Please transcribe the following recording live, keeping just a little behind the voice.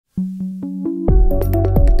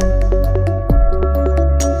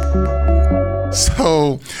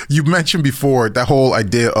So you mentioned before that whole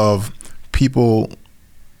idea of people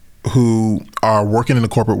who are working in the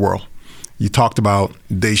corporate world. You talked about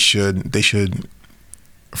they should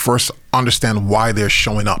first understand why they're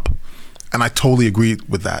showing up. And I totally agree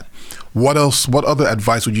with that. What else, what other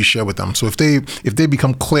advice would you share with them? So if they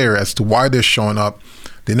become clear as to why they're showing up,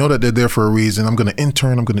 they know that they're there for a reason. I'm going to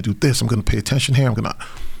intern, I'm going to do this, I'm going to pay attention here,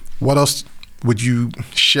 what else would you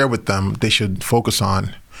share with them they should focus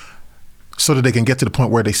on so that they can get to the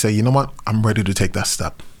point where they say, you know what, I'm ready to take that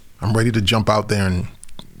step. I'm ready to jump out there and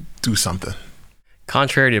do something.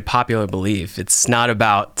 Contrary to popular belief, it's not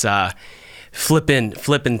about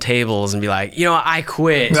flipping tables and be like, I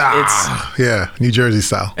quit. Yeah, New Jersey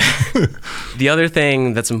style. The other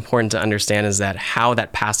thing that's important to understand is that how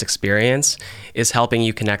that past experience is helping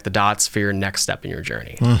you connect the dots for your next step in your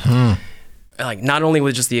journey. Mm-hmm. Like not only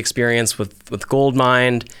with just the experience with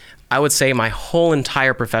Goldmind, I would say my whole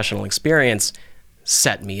entire professional experience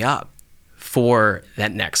set me up for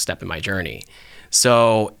that next step in my journey.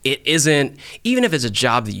 So it isn't, even if it's a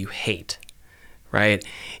job that you hate, right?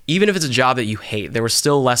 Even if it's a job that you hate, there were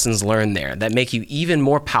still lessons learned there that make you even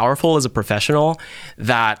more powerful as a professional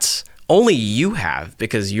that only you have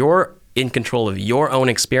because you're in control of your own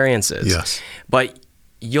experiences. Yes. But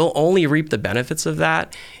you'll only reap the benefits of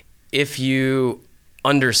that if you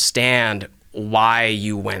understand why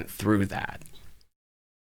you went through that.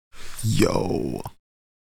 Yo.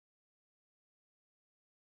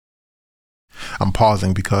 I'm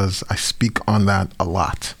pausing because I speak on that a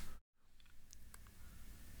lot.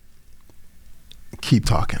 Keep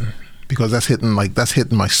talking, because that's hitting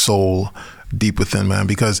my soul deep within, man.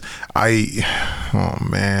 Because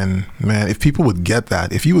man, if people would get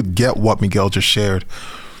that, if you would get what Miguel just shared,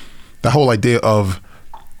 that whole idea of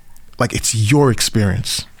like it's your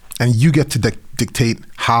experience and you get to dictate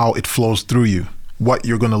how it flows through you, what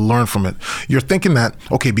you're going to learn from it. You're thinking that,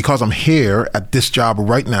 okay, because I'm here at this job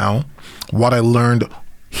right now, what I learned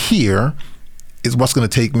here is what's going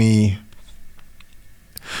to take me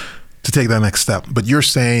to take that next step. But you're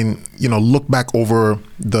saying, look back over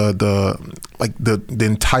the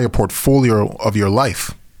entire portfolio of your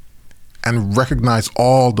life and recognize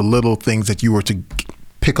all the little things that you were to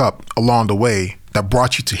pick up along the way that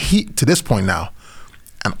brought you to this point now.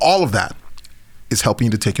 And all of that is helping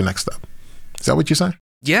you to take your next step. Is that what you're saying?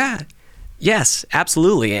 Yeah. Yes,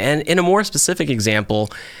 absolutely. And in a more specific example,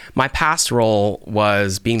 my past role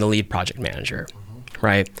was being the lead project manager,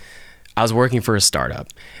 right? I was working for a startup.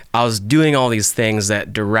 I was doing all these things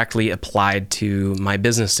that directly applied to my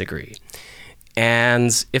business degree.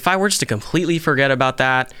 And if I were just to completely forget about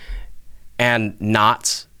that and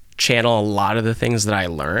not channel a lot of the things that I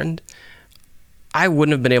learned, I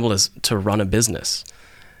wouldn't have been able to run a business.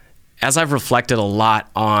 As I've reflected a lot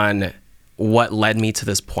on what led me to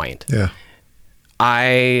this point, yeah.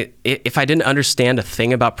 If I didn't understand a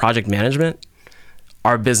thing about project management,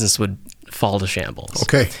 our business would fall to shambles.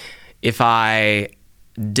 Okay. If I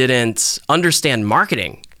didn't understand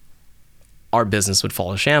marketing, our business would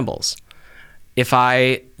fall to shambles. If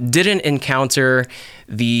I didn't encounter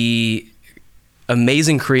the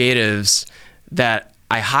amazing creatives that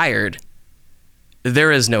I hired,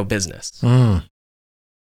 there is no business. Mm.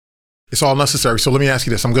 It's all necessary. So let me ask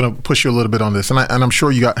you this. I'm going to push you a little bit on this, and I'm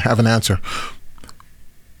sure you have an answer.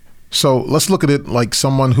 So let's look at it like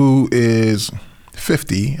someone who is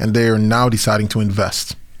 50 and they are now deciding to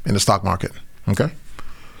invest in the stock market, okay?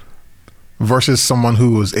 Versus someone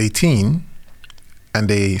who was 18 and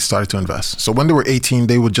they started to invest. So when they were 18,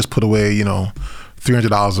 they would just put away,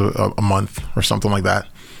 $300 a month or something like that.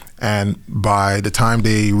 And by the time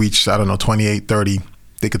they reached, 28, 30,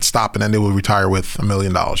 they could stop and then they would retire with $1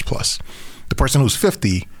 million plus. The person who's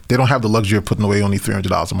 50, they don't have the luxury of putting away only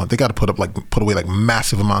 $300 a month. They got to put away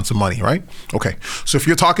massive amounts of money, right? Okay. So if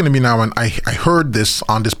you're talking to me now and I heard this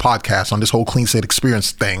on this podcast, on this whole Clean Slate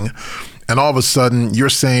Experience thing, and all of a sudden you're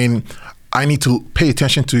saying, I need to pay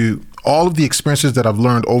attention to all of the experiences that I've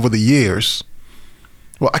learned over the years.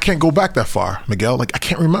 Well, I can't go back that far, Miguel. I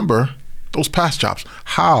can't remember those past jobs.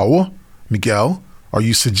 How, Miguel, are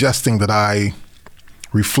you suggesting that I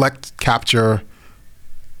reflect, capture,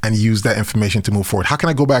 and use that information to move forward? How can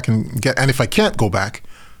I go back and if I can't go back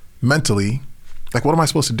mentally, what am I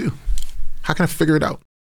supposed to do? How can I figure it out?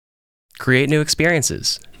 Create new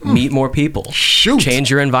experiences, meet more people, change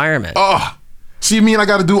your environment. Oh, so you mean I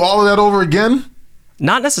got to do all of that over again?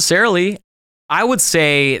 Not necessarily. I would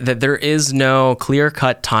say that there is no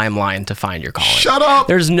clear-cut timeline to find your calling. Shut up.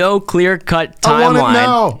 There's no clear-cut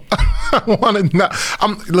timeline. I want it now.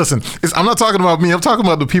 Listen, I'm not talking about me. I'm talking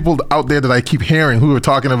about the people out there that I keep hearing who are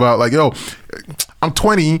talking about yo, I'm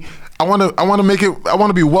 20. I want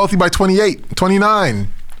to be wealthy by 28,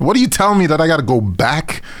 29. What are you telling me that I got to go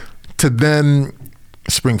back to then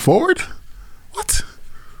spring forward? What?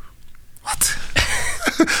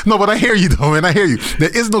 No, but I hear you though, man. I hear you. There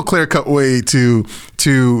is no clear-cut way to,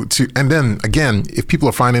 and then again, if people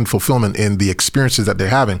are finding fulfillment in the experiences that they're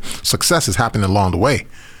having, success is happening along the way.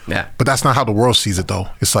 Yeah. But that's not how the world sees it though.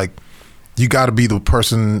 It's like, you got to be the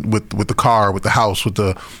person with the car, with the house, with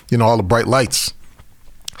the, all the bright lights.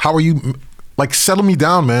 How are you, like, settle me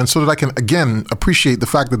down, man, so that I can, again, appreciate the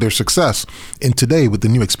fact that there's success in today with the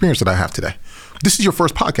new experience that I have today. This is your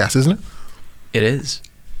first podcast, isn't it? It is.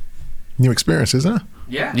 New experience, isn't it?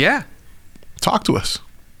 Yeah. Talk to us.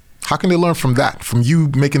 How can they learn from that, from you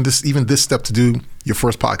making this step to do your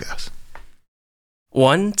first podcast?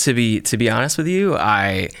 One, to be honest with you,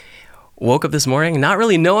 I woke up this morning not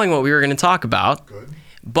really knowing what we were going to talk about. Good.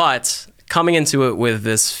 But coming into it with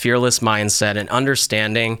this fearless mindset and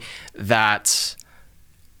understanding that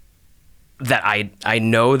I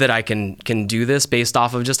know that I can do this based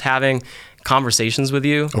off of just having conversations with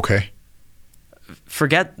you. Okay.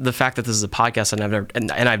 Forget the fact that this is a podcast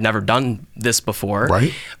and I've never done this before.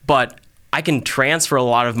 Right. But I can transfer a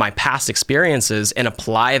lot of my past experiences and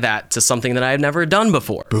apply that to something that I've never done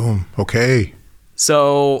before. Boom. Okay.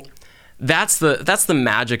 So that's the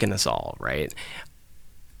magic in this all, right?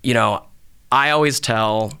 I always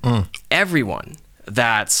tell everyone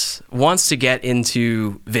that wants to get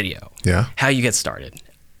into video, how you get started.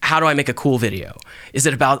 How do I make a cool video? Is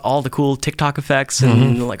it about all the cool TikTok effects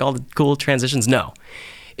and like all the cool transitions? No.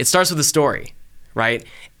 It starts with a story, right?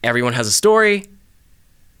 Everyone has a story.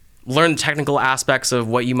 Learn the technical aspects of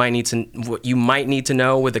what you might need to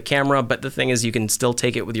know with a camera, but the thing is you can still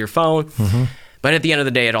take it with your phone. Mm-hmm. But at the end of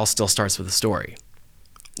the day, it all still starts with a story.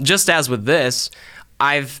 Just as with this,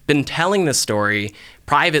 I've been telling this story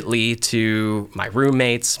privately to my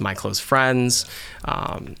roommates, my close friends,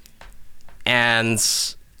 and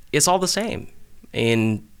it's all the same.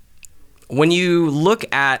 And when you look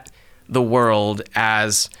at the world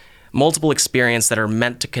as multiple experiences that are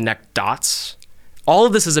meant to connect dots, all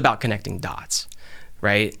of this is about connecting dots,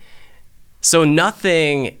 right? So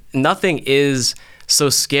nothing is so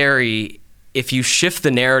scary if you shift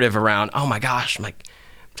the narrative around, oh my gosh, I'm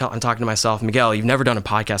talking to myself, Miguel, you've never done a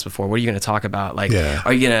podcast before. What are you going to talk about? Like,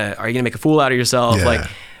 are you gonna make a fool out of yourself? Yeah. Like,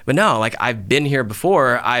 but no, like I've been here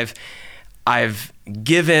before. I've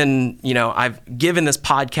given this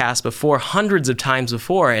podcast before hundreds of times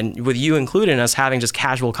before, and with you included, us having just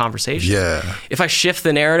casual conversation. Yeah. If I shift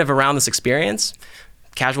the narrative around this experience,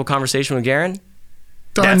 casual conversation with Garen,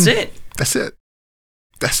 done. That's it.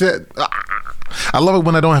 That's it. I love it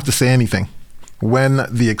when I don't have to say anything. When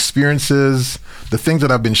the experiences, the things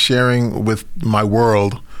that I've been sharing with my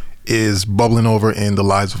world is bubbling over in the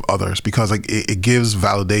lives of others, because like it gives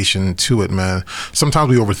validation to it, man. Sometimes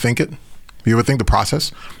we overthink it. We overthink the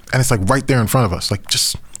process, and it's like right there in front of us. Like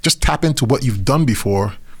just tap into what you've done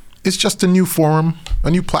before. It's just a new forum, a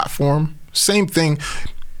new platform, same thing.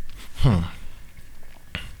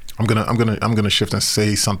 I'm gonna shift and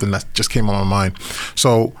say something that just came on my mind.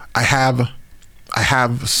 So I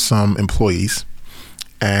have some employees,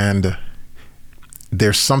 and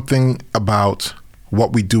there's something about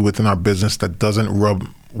what we do within our business that doesn't rub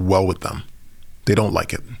well with them. They don't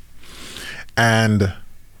like it. And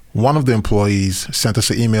one of the employees sent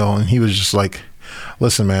us an email, and he was just like,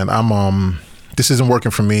 listen, man, this isn't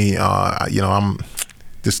working for me.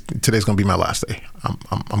 Today's gonna be my last day.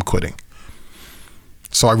 I'm quitting.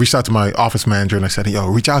 So I reached out to my office manager and I said, yo,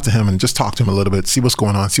 reach out to him and just talk to him a little bit, see what's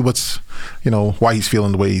going on, see what's, why he's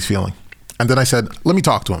feeling the way he's feeling. And then I said, let me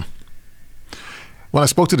talk to him. When I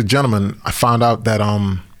spoke to the gentleman, I found out that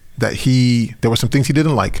there were some things he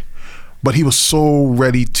didn't like, but he was so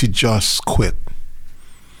ready to just quit.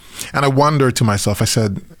 And I wondered to myself, I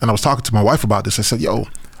said, and I was talking to my wife about this, I said, yo,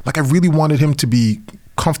 like I really wanted him to be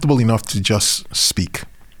comfortable enough to just speak,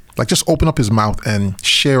 like just open up his mouth and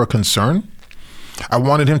share a concern. I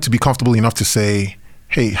wanted him to be comfortable enough to say,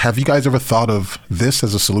 hey, have you guys ever thought of this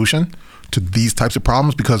as a solution to these types of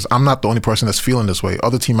problems? Because I'm not the only person that's feeling this way.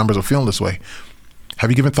 Other team members are feeling this way.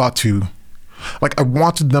 Have you given thought to, like, I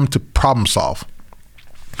wanted them to problem solve.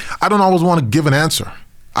 I don't always want to give an answer.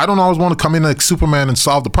 I don't always want to come in like Superman and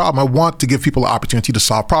solve the problem. I want to give people an opportunity to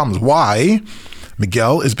solve problems. Why,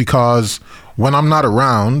 Miguel, is because when I'm not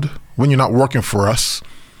around, when you're not working for us,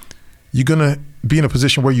 you're going to be in a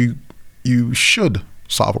position where you should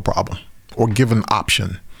solve a problem or give an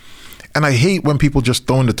option. And I hate when people just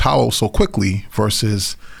throw in the towel so quickly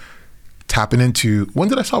versus tapping into, when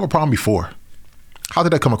did I solve a problem before? How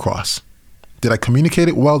did I come across? Did I communicate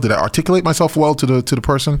it well? Did I articulate myself well to the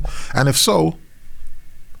person? And if so,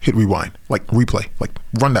 hit rewind, like replay, like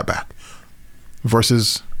run that back,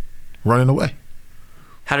 versus running away.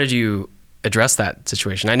 How did you address that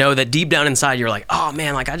situation? I know that deep down inside you're like, oh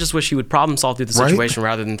man, like I just wish you would problem solve through the situation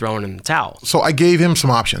rather than throwing in the towel. So I gave him some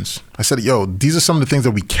options. I said, yo, these are some of the things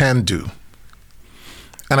that we can do.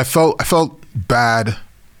 And I felt bad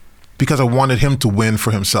because I wanted him to win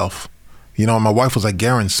for himself. You know, my wife was like,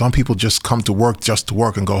 Garen, some people just come to work just to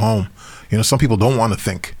work and go home. You know, some people don't want to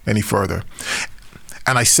think any further.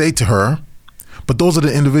 And I say to her, but those are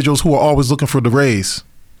the individuals who are always looking for the raise.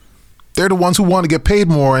 They're the ones who want to get paid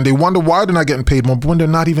more, and they wonder why they're not getting paid more when they're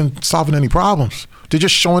not even solving any problems. They're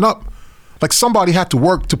just showing up. Like somebody had to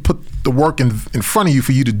work to put the work in front of you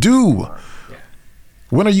for you to do. Yeah.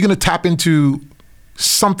 When are you going to tap into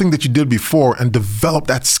something that you did before and develop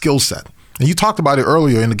that skill set? And you talked about it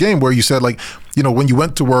earlier in the game where you said, like, you know, when you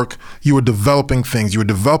went to work, you were developing things, you were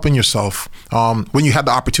developing yourself. When you had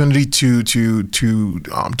the opportunity to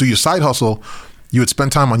do your side hustle, you would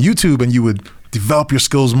spend time on YouTube and you would develop your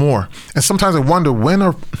skills more. And sometimes I wonder,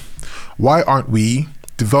 why aren't we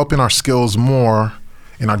developing our skills more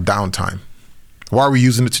in our downtime? Why are we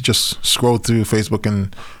using it to just scroll through Facebook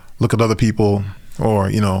and look at other people, or,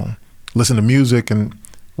 you know, listen to music? And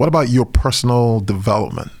what about your personal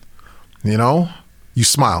development? You know, you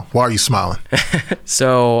smile. Why are you smiling?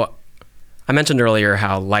 So I mentioned earlier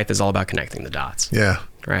how life is all about connecting the dots. Yeah.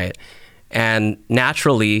 Right. And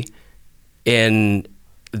naturally in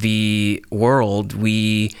the world,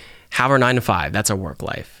 we have our 9 to 5. That's our work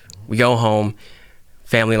life. We go home,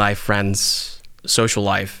 family life, friends, social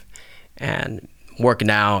life, and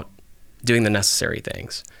working out, doing the necessary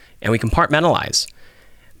things. And we compartmentalize.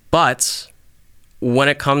 But when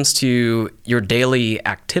it comes to your daily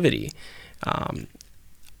activity,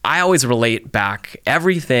 I always relate back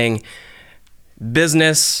everything.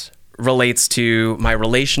 Business relates to my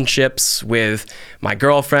relationships with my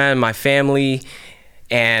girlfriend, my family,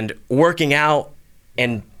 and working out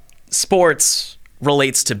and sports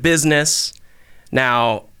relates to business.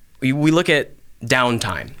 Now, we look at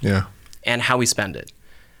downtime, yeah, and how we spend it.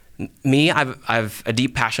 Me, I've a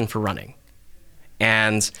deep passion for running,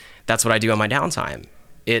 and that's what I do on my downtime.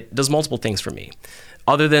 It does multiple things for me.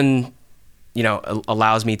 Other than, you know,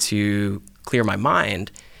 allows me to clear my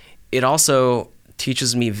mind, it also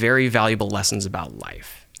teaches me very valuable lessons about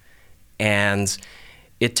life. And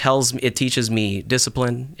it teaches me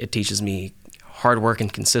discipline, it teaches me hard work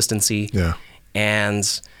and consistency. Yeah. And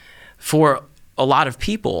for a lot of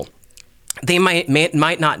people, they might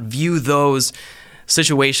not view those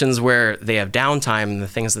situations where they have downtime and the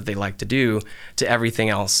things that they like to do to everything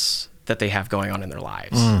else that they have going on in their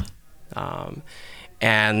lives.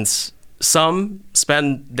 And some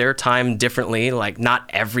spend their time differently. Like not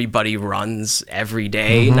everybody runs every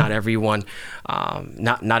day. Mm-hmm. Not everyone,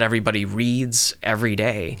 not everybody reads every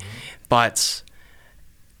day. But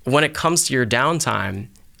when it comes to your downtime,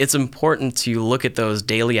 it's important to look at those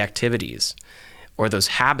daily activities or those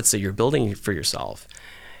habits that you're building for yourself.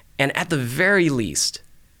 And at the very least,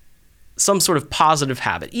 some sort of positive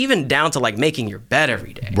habit, even down to like making your bed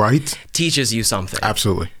every day, right, teaches you something.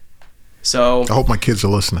 Absolutely. So I hope my kids are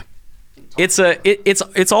listening.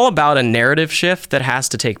 It's all about a narrative shift that has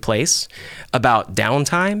to take place about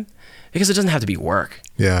downtime, because it doesn't have to be work.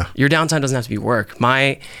 Yeah. Your downtime doesn't have to be work.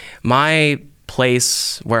 My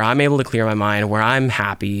place where I'm able to clear my mind, where I'm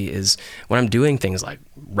happy, is when I'm doing things like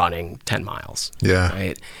running 10 miles. Yeah.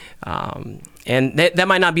 Right. And that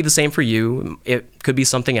might not be the same for you. It could be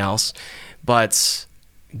something else, but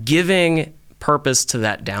giving purpose to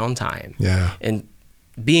that downtime, yeah, and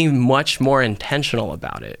being much more intentional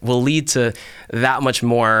about it will lead to that much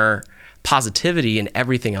more positivity in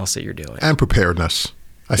everything else that you're doing. And preparedness.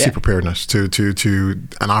 I see preparedness to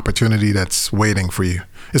an opportunity that's waiting for you.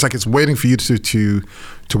 It's like it's waiting for you to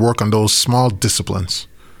work on those small disciplines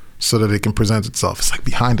so that it can present itself. It's like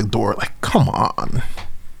behind the door, like, come on,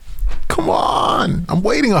 I'm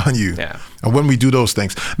waiting on you. Yeah. And when we do those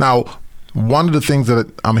things. Now, one of the things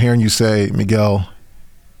that I'm hearing you say, Miguel,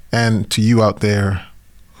 and to you out there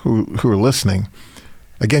who are listening,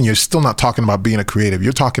 again, you're still not talking about being a creative.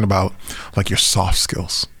 You're talking about like your soft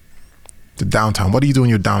skills. The downtime. What do you do in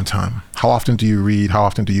your downtime? How often do you read? How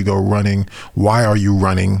often do you go running? Why are you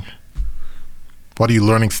running? What are you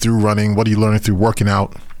learning through running? What are you learning through working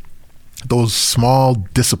out? Those small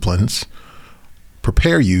disciplines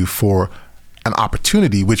prepare you for an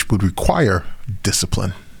opportunity which would require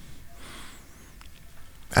discipline.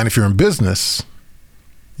 And if you're in business,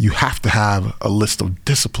 you have to have a list of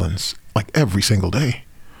disciplines like every single day.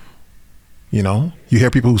 You know, you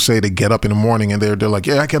hear people who say they get up in the morning and they're like,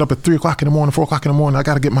 yeah, I get up at 3 o'clock in the morning, 4 o'clock in the morning. I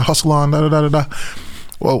got to get my hustle on, da, da, da, da, da.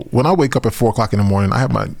 Well, when I wake up at 4 o'clock in the morning, I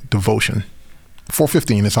have my devotion.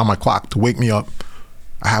 4:15 is on my clock to wake me up.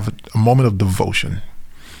 I have a moment of devotion.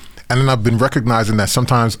 And then I've been recognizing that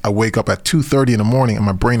sometimes I wake up at 2:30 in the morning and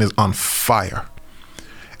my brain is on fire.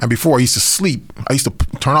 And before I used to sleep, I used to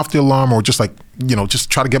turn off the alarm or just just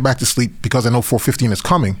try to get back to sleep because I know 4:15 is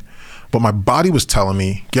coming. But my body was telling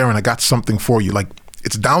me, Garen, I got something for you. Like,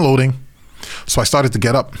 it's downloading. So I started to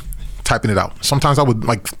get up, typing it out. Sometimes I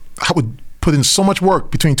would put in so much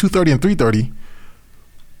work between 2:30 and 3:30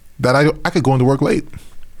 that I could go into work late.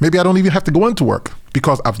 Maybe I don't even have to go into work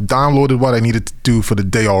because I've downloaded what I needed to do for the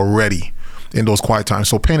day already in those quiet times.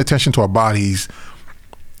 So paying attention to our bodies,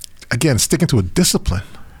 again, sticking to a discipline.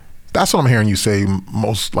 That's what I'm hearing you say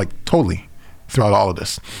most, totally throughout all of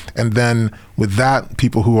this. And then with that,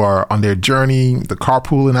 people who are on their journey, the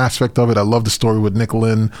carpooling aspect of it, I love the story with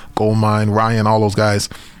Nicholin, Goldmine, Ryan, all those guys.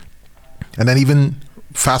 And then even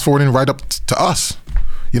fast forwarding right up to us,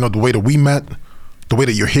 the way that we met, the way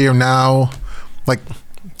that you're here now,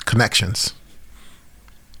 connections.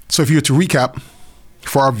 So if you were to recap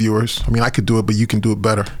for our viewers, I could do it, but you can do it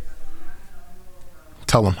better.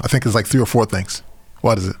 Tell them. I think it's 3 or 4 things.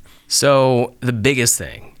 What is it? So the biggest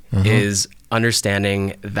thing is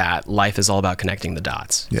understanding that life is all about connecting the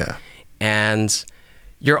dots. Yeah. And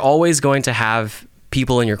you're always going to have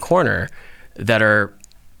people in your corner that are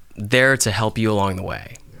there to help you along the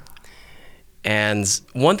way. And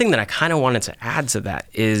one thing that I kind of wanted to add to that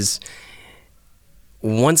is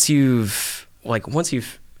once you've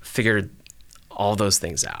figured all those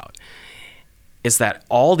things out, is that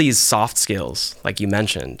all these soft skills, like you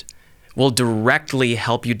mentioned, will directly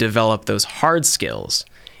help you develop those hard skills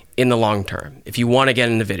in the long term. If you want to get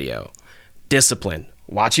into video, discipline,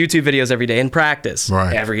 watch YouTube videos every day and practice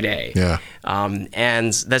every day. Yeah.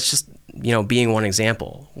 And that's just, being one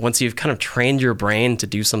example. Once you've kind of trained your brain to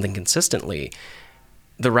do something consistently,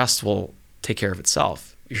 the rest will take care of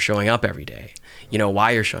itself. You're showing up every day. You know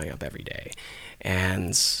why you're showing up every day.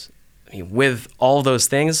 And with all those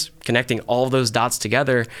things, connecting all those dots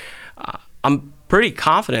together, I'm pretty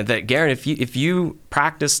confident that, Garen, if you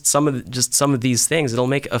practiced some of these things, it'll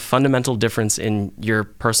make a fundamental difference in your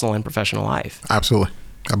personal and professional life. Absolutely.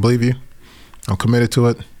 I believe you. I'm committed to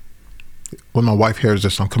it. When my wife hears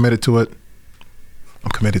this, I'm committed to it.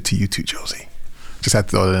 I'm committed to you too, Josie. Just had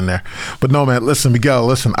to throw it in there. But no, man, listen,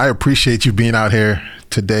 Miguel, I appreciate you being out here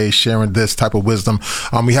today sharing this type of wisdom.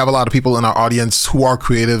 We have a lot of people in our audience who are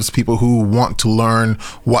creatives, people who want to learn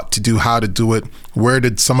what to do, how to do it. Where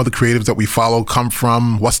did some of the creatives that we follow come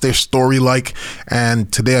from? What's their story like? And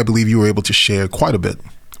today I believe you were able to share quite a bit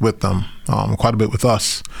with them, quite a bit with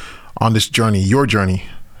us on this journey, your journey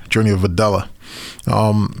of Videla.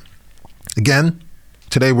 Again,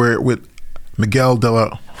 today we're with Miguel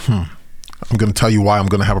Dela. I'm going to tell you why I'm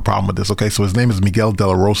going to have a problem with this. Okay, so his name is Miguel De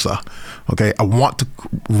La Rosa. Okay, I want to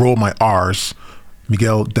roll my R's,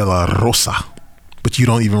 Miguel De La Rosa, but you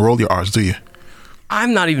don't even roll your R's, do you?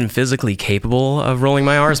 I'm not even physically capable of rolling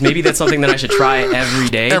my R's. Maybe that's something that I should try every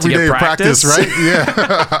day to get practice, right? Yeah.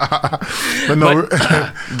 but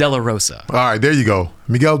De La Rosa. All right, there you go.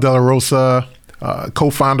 Miguel De La Rosa,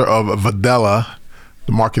 co-founder of Videla,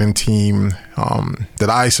 the marketing team that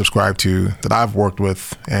I subscribe to, that I've worked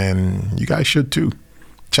with, and you guys should too.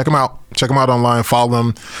 Check them out. Check them out online. Follow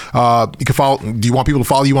them. You can follow. Do you want people to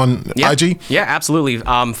follow you on IG? Yeah, absolutely.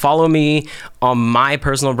 Follow me on my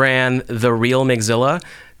personal brand, The Real Migzilla,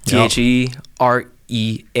 TheReal,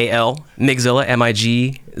 Migzilla, Migzilla,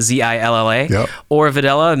 yep. or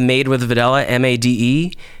Videla, Made with Videla,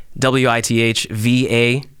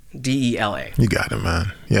 MADEWITHVADELA. You got it,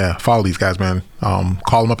 man. Yeah, follow these guys, man.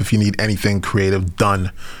 Call them up if you need anything creative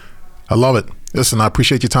done. I love it. Listen, I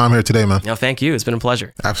appreciate your time here today, man. No, thank you. It's been a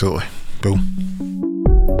pleasure. Absolutely. Boom.